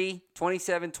 3,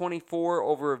 27-24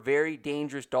 over a very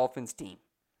dangerous Dolphins team.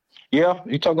 Yeah,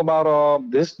 you talk about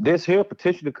this here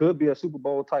potentially could be a Super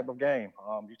Bowl type of game.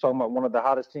 You're talking about one of the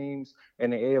hottest teams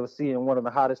in the AFC and one of the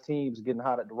hottest teams getting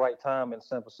hot at the right time in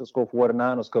San Francisco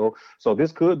 49ers go. So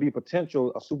this could be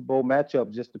potential a Super Bowl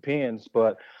matchup, just depends.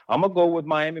 But I'm gonna go with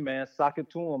Miami, man. Sock it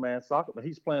to him, man.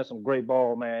 He's playing some great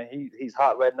ball, man. He's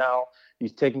hot right now.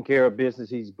 He's taking care of business.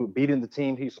 He's beating the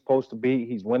team he's supposed to beat.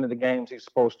 He's winning the games he's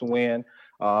supposed to win.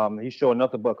 He's showing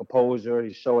nothing but composure.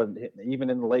 He's showing, even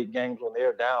in the late games when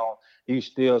they're down, he's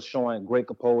still showing great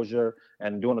composure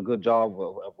and doing a good job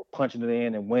of punching it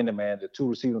in and winning, man. The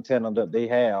 2 receiving tandem that they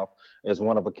have is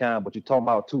one of a kind. But you're talking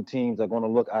about 2 teams that are going to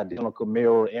look identical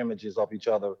mirror images of each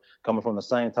other coming from the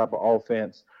same type of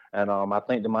offense. And I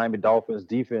think the Miami Dolphins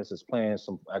defense is playing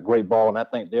a great ball, and I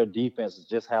think their defenses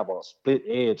just have a split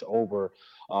edge over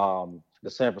the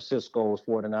San Francisco's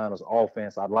 49ers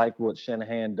offense. I like what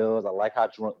Shanahan does. I like how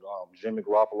Jimmy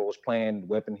Garoppolo is playing, the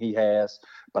weapon he has.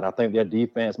 But I think their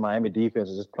defense, Miami defense,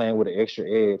 is just playing with an extra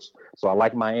edge. So I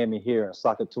like Miami here and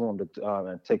sock it to them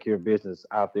and take care of business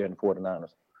out there in the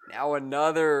 49ers. Now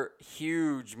another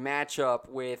huge matchup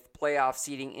with playoff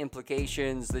seeding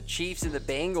implications. The Chiefs and the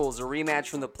Bengals, a rematch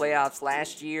from the playoffs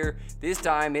last year. This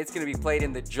time it's going to be played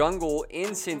in the jungle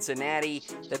in Cincinnati.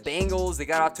 The Bengals, they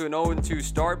got off to an 0-2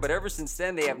 start, but ever since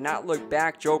then they have not looked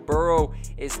back. Joe Burrow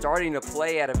is starting to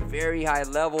play at a very high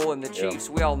level, and the Chiefs,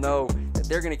 we all know that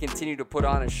they're going to continue to put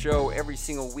on a show every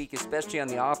single week, especially on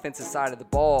the offensive side of the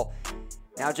ball.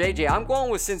 Now, JJ, I'm going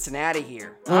with Cincinnati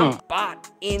here. I'm bought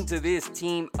into this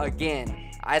team again.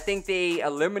 I think they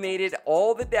eliminated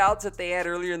all the doubts that they had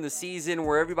earlier in the season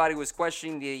where everybody was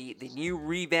questioning the new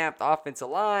revamped offensive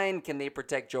line. Can they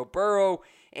protect Joe Burrow?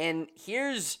 And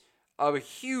here's a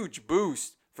huge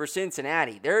boost for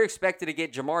Cincinnati. They're expected to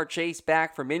get Jamar Chase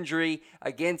back from injury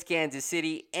against Kansas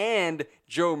City and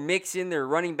Joe Mixon, their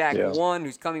running back one,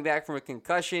 who's coming back from a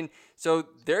concussion. So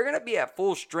they're going to be at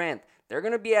full strength. They're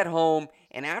going to be at home,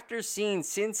 and after seeing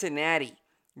Cincinnati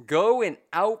go and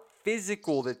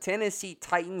out-physical the Tennessee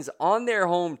Titans on their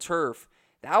home turf,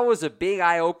 that was a big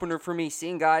eye-opener for me,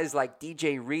 seeing guys like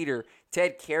DJ Reader,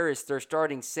 Ted Karras, their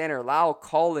starting center, La'el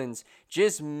Collins,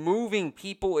 just moving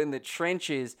people in the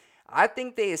trenches. I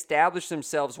think they established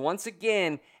themselves once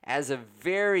again as a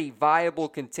very viable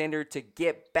contender to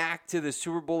get back to the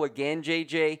Super Bowl again,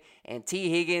 JJ. And T.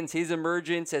 Higgins, his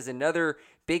emergence as another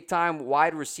big-time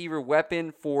wide receiver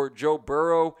weapon for Joe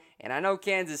Burrow. And I know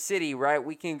Kansas City, right?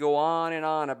 We can go on and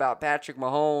on about Patrick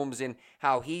Mahomes and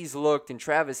how he's looked and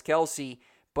Travis Kelce.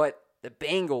 But the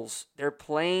Bengals, they're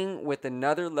playing with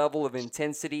another level of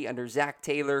intensity under Zach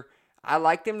Taylor. I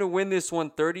like them to win this one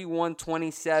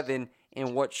 31-27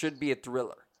 in what should be a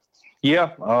thriller.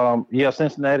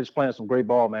 Cincinnati's playing some great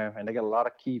ball, man, and they got a lot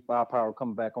of key firepower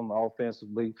coming back on the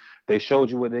offensively. They showed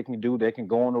you what they can do. They can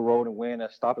go on the road and win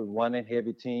and stop a running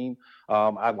heavy team.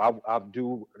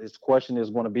 This question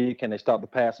is going to be, can they stop the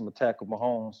passing attack of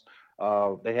Mahomes?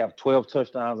 They have 12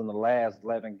 touchdowns in the last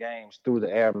 11 games through the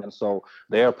air, man. So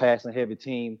they're a passing heavy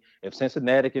team. If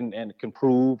Cincinnati can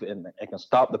prove and can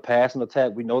stop the passing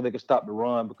attack, we know they can stop the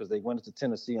run because they went into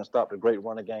Tennessee and stopped a great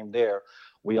running game there.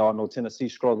 We all know Tennessee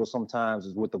struggles sometimes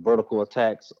with the vertical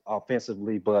attacks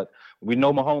offensively, but we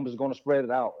know Mahomes is going to spread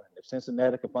it out. If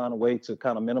Cincinnati can find a way to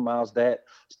kind of minimize that,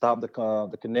 stop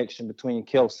the connection between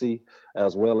Kelce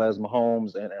as well as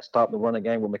Mahomes, and stop the running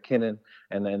game with McKinnon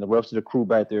and the rest of the crew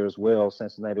back there as well,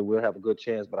 Cincinnati will have a good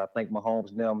chance. But I think Mahomes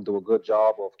and them do a good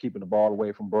job of keeping the ball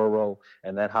away from Burrow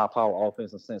and that high-power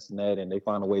offense in Cincinnati, and they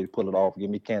find a way to pull it off. Give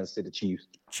me Kansas City Chiefs.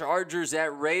 Chargers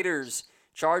at Raiders.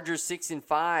 Chargers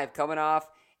 6-5, coming off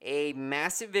a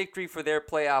massive victory for their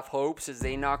playoff hopes as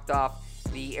they knocked off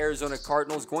the Arizona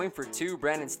Cardinals, going for 2.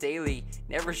 Brandon Staley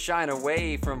never shying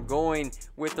away from going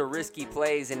with the risky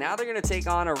plays. And now they're going to take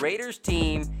on a Raiders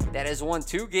team that has won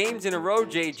 2 games in a row,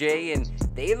 JJ. And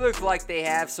they look like they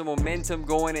have some momentum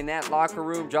going in that locker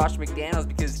room. Josh McDaniels,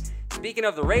 because speaking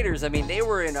of the Raiders, I mean, they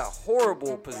were in a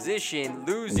horrible position,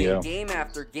 losing game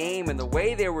after game, and the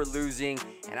way they were losing.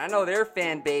 And I know their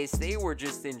fan base, they were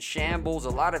just in shambles, a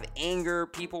lot of anger.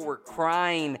 People were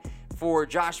crying for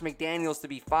Josh McDaniels to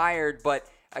be fired, but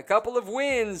a couple of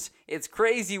wins, it's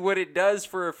crazy what it does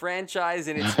for a franchise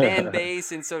and its fan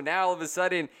base. And so now all of a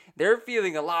sudden they're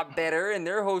feeling a lot better, and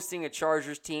they're hosting a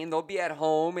Chargers team. They'll be at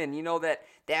home, and you know that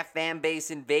fan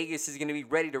base in Vegas is going to be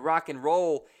ready to rock and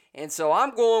roll. And so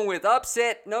I'm going with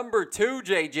upset number 2,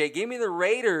 JJ. Give me the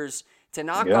Raiders to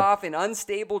knock off an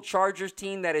unstable Chargers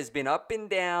team that has been up and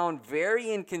down,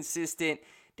 very inconsistent.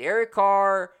 Derek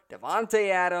Carr, Devontae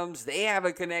Adams, they have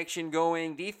a connection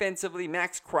going. Defensively,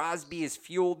 Max Crosby has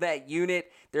fueled that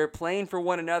unit. They're playing for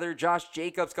one another. Josh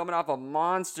Jacobs coming off a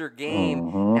monster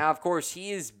game. Now, of course,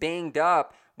 he is banged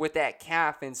up with that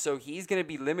calf, and so he's going to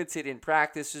be limited in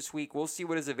practice this week. We'll see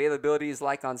what his availability is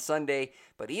like on Sunday.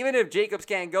 But even if Jacobs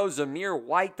can't go, Zamir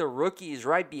White, the rookie, is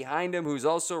right behind him, who's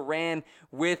also ran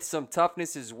with some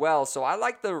toughness as well. So I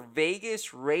like the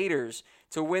Vegas Raiders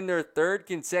to win their third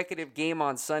consecutive game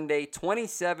on Sunday,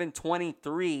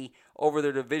 27-23 over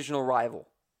their divisional rival.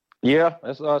 Yeah,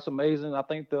 that's amazing. I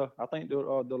think the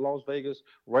Las Vegas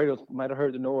Raiders might have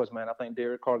heard the noise, man. I think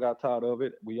Derek Carr got tired of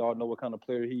it. We all know what kind of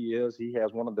player he is. He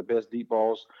has one of the best deep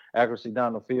balls, accuracy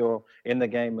down the field in the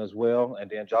game as well. And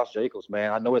then Josh Jacobs,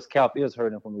 man, I know his calf is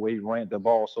hurting from the way he ran the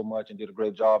ball so much and did a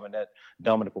great job in that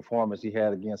dominant performance he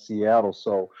had against Seattle.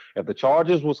 So if the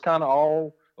Chargers was kind of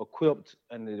all equipped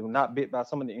and they were not bit by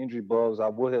some of the injury bugs, I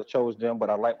would have chose them, but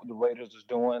I like what the Raiders is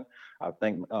doing. I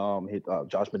think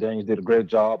Josh McDaniels did a great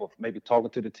job of maybe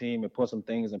talking to the team and putting some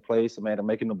things in place, man, and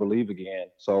making them believe again.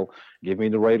 So give me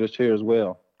the Raiders here as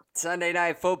well. Sunday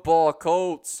Night Football,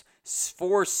 Colts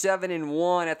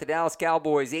 4-7-1 at the Dallas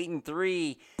Cowboys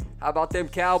 8-3. How about them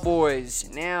Cowboys?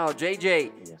 Now,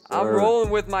 JJ, yes, I'm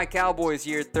rolling with my Cowboys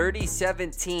here,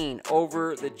 30-17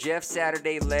 over the Jeff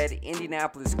Saturday-led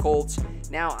Indianapolis Colts.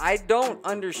 Now, I don't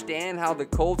understand how the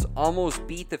Colts almost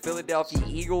beat the Philadelphia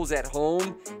Eagles at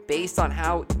home based on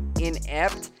how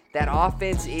inept that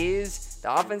offense is.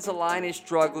 The offensive line is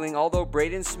struggling, although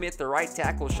Braden Smith, the right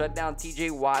tackle, shut down TJ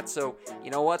Watt. So,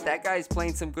 you know what? That guy's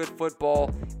playing some good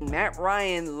football. Matt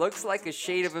Ryan looks like a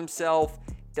shade of himself.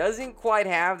 Doesn't quite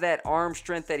have that arm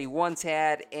strength that he once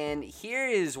had. And here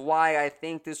is why I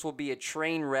think this will be a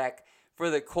train wreck for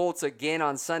the Colts again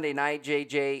on Sunday night,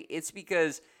 JJ. It's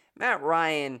because Matt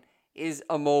Ryan is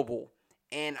immobile.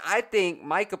 And I think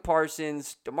Micah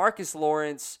Parsons, DeMarcus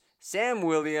Lawrence, Sam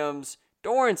Williams,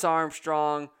 Dorrance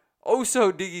Armstrong,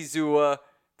 Oso Digizua,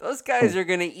 those guys are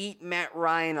going to eat Matt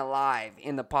Ryan alive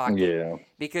in the pocket.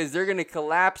 Because they're going to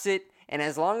collapse it. And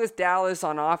as long as Dallas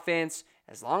on offense,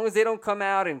 as long as they don't come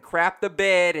out and crap the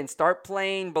bed and start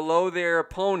playing below their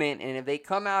opponent, and if they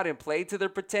come out and play to their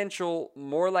potential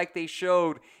more like they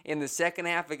showed in the second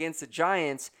half against the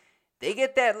Giants, they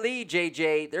get that lead,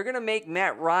 JJ. They're going to make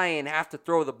Matt Ryan have to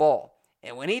throw the ball.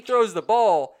 And when he throws the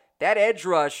ball, that edge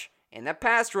rush and that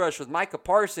pass rush with Micah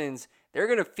Parsons, they're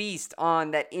going to feast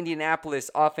on that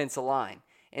Indianapolis offensive line.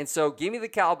 And so give me the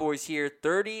Cowboys here,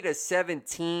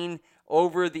 30-17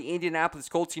 over the Indianapolis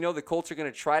Colts. You know the Colts are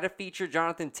going to try to feature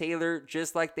Jonathan Taylor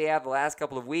just like they have the last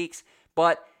couple of weeks,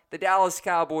 but the Dallas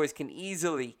Cowboys can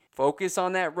easily focus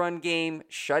on that run game,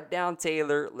 shut down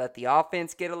Taylor, let the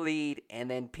offense get a lead, and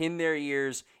then pin their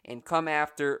ears and come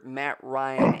after Matt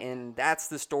Ryan. And that's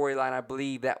the storyline I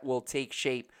believe that will take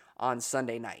shape on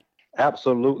Sunday night.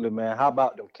 Absolutely, man. How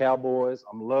about them Cowboys?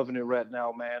 I'm loving it right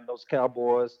now, man. Those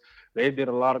Cowboys, they did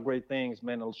a lot of great things,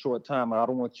 man, in a short time. I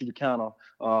don't want you to kind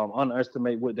of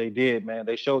underestimate what they did, man.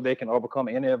 They showed they can overcome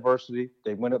any adversity.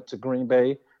 They went up to Green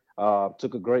Bay,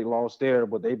 took a great loss there,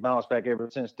 but they bounced back ever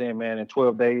since then, man. In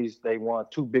 12 days, they won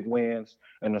 2 big wins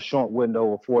in a short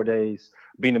window of 4 days,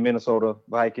 beating the Minnesota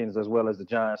Vikings as well as the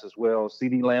Giants as well.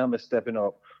 CeeDee Lamb is stepping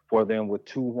up for them with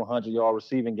 2 100-yard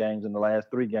receiving games in the last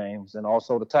 3 games. And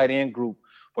also the tight end group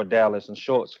for Dallas and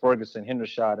Schultz, Ferguson,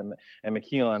 Hendershot, and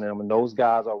McKeon. And those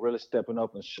guys are really stepping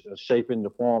up and shaping the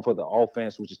form for the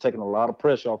offense, which is taking a lot of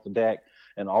pressure off of Dak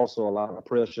and also a lot of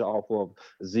pressure off of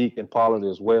Zeke and Pollard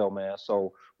as well, man.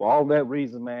 So for all that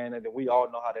reason, man, and we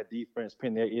all know how that defense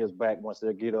pin their ears back once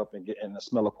they get up and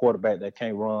smell a quarterback that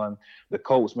can't run. The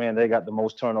Colts, man, they got the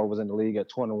most turnovers in the league at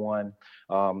 21.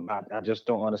 I just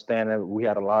don't understand that. We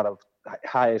had a lot of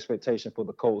high expectation for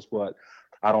the Colts, but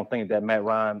I don't think that Matt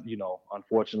Ryan,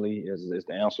 unfortunately, is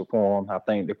the answer for him. I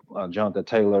think Jonathan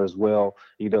Taylor as well.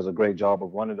 He does a great job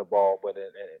of running the ball, but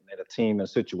in a team in a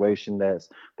situation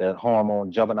that harm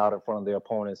on jumping out in front of their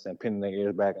opponents and pinning their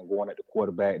ears back and going at the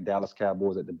quarterback. Dallas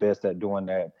Cowboys at the best at doing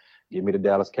that. Give me the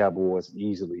Dallas Cowboys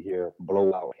easily here,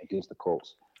 blowout against the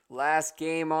Colts. Last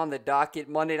game on the docket,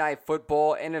 Monday Night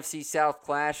Football, NFC South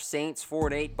clash, Saints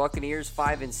 4-8, Buccaneers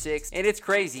 5-6. And it's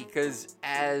crazy because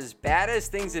as bad as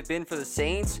things have been for the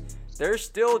Saints, they're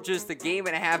still just a game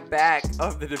and a half back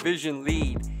of the division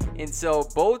lead. And so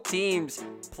both teams,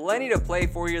 plenty to play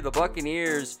for here. The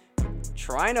Buccaneers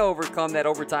trying to overcome that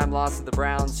overtime loss to the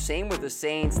Browns. Same with the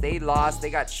Saints. They lost. They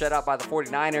got shut out by the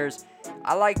 49ers.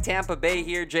 I like Tampa Bay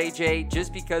here, JJ,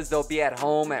 just because they'll be at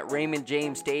home at Raymond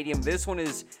James Stadium. This one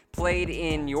is played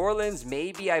in New Orleans.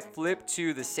 Maybe I flip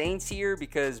to the Saints here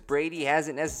because Brady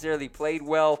hasn't necessarily played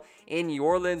well in New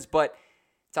Orleans, but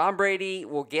Tom Brady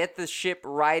will get the ship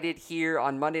righted here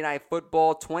on Monday Night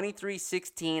Football,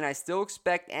 23-16. I still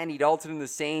expect Andy Dalton and the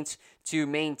Saints to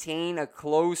maintain a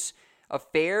close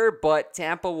affair, but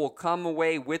Tampa will come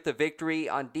away with the victory.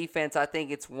 On defense, I think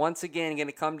it's once again going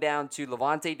to come down to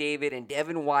Levante David and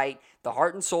Devin White, the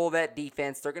heart and soul of that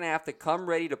defense. They're going to have to come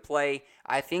ready to play.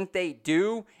 I think they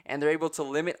do, and they're able to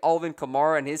limit Alvin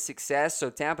Kamara and his success. So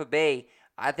Tampa Bay,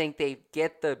 I think they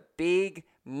get the big,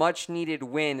 much-needed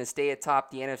win to stay atop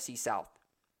the NFC South.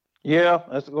 Yeah,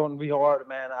 that's going to be hard,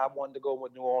 man. I wanted to go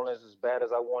with New Orleans as bad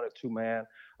as I wanted to, man.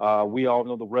 We all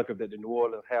know the record that the New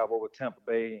Orleans have over Tampa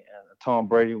Bay and Tom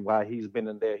Brady, why he's been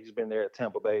in there. He's been there at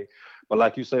Tampa Bay. But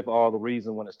like you say, for all the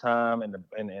reasons, when it's time and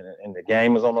the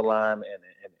game is on the line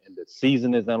and the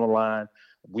season is on the line,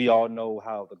 we all know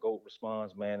how the GOAT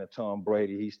responds, man, and Tom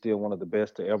Brady. He's still one of the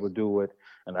best to ever do it.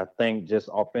 And I think just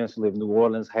offensively, if New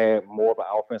Orleans had more of an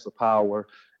offensive power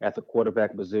at the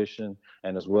quarterback position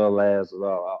and as well as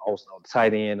also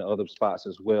tight end and other spots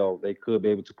as well, they could be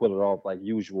able to pull it off like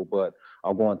usual. But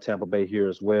I'm going Tampa Bay here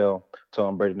as well.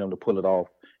 Tom Brady and them to pull it off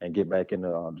and get back in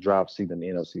the driver's seat in the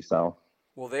NFC South.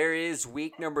 Well, there is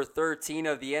week number 13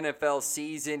 of the NFL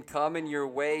season coming your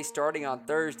way starting on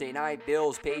Thursday night.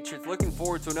 Bills, Patriots. Looking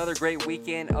forward to another great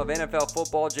weekend of NFL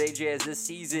football, JJ, as this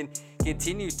season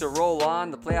continues to roll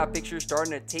on. The playoff picture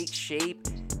starting to take shape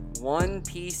one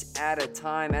piece at a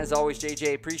time. As always,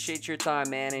 JJ, appreciate your time,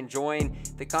 man. Enjoying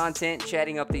the content,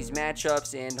 chatting up these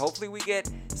matchups, and hopefully we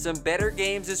get some better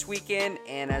games this weekend.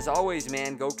 And as always,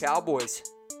 man, go Cowboys.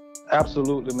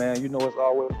 Absolutely, man. You know, it's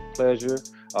always a pleasure.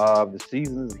 The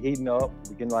season is heating up.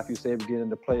 Like you said, we're getting in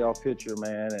the playoff picture,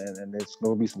 man, and it's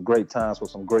going to be some great times for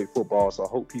some great football. So I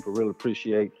hope people really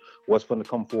appreciate what's going to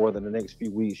come forward in the next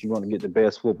few weeks. You're going to get the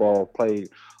best football played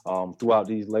throughout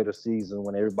these later seasons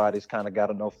when everybody's kind of got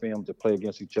enough film to play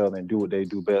against each other and do what they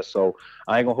do best. So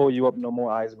I ain't going to hold you up no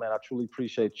more, Isaac, man. I truly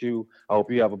appreciate you. I hope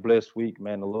you have a blessed week,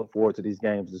 man. I look forward to these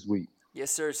games this week.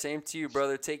 Yes, sir. Same to you,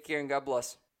 brother. Take care and God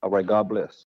bless. All right. God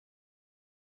bless.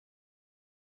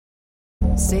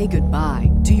 Say goodbye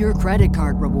to your credit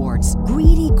card rewards.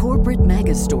 Greedy corporate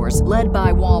mega stores, led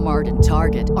by Walmart and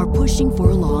Target, are pushing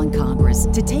for a law in Congress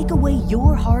to take away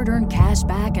your hard-earned cash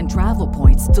back and travel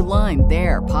points to line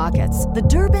their pockets. The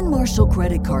Durbin-Marshall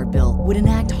credit card bill would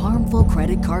enact harmful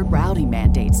credit card routing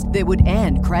mandates that would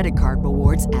end credit card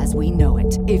rewards as we know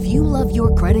it. If you love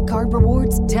your credit card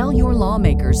rewards, tell your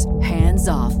lawmakers, hands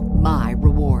off my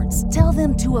rewards. Tell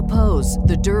them to oppose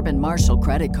the Durbin-Marshall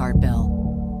credit card bill.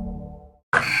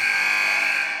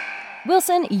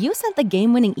 Wilson, you sent the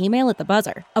game-winning email at the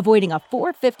buzzer, avoiding a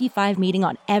 4:55 meeting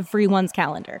on everyone's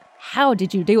calendar. How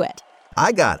did you do it?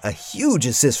 I got a huge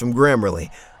assist from Grammarly,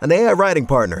 an AI writing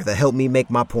partner that helped me make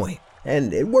my point.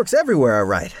 And it works everywhere I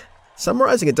write.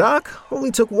 Summarizing a doc only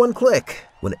took one click.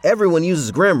 When everyone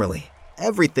uses Grammarly,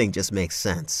 everything just makes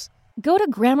sense. Go to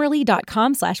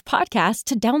Grammarly.com/podcast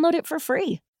to download it for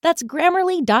free. That's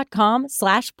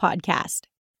Grammarly.com/podcast.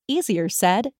 Easier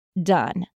said, done.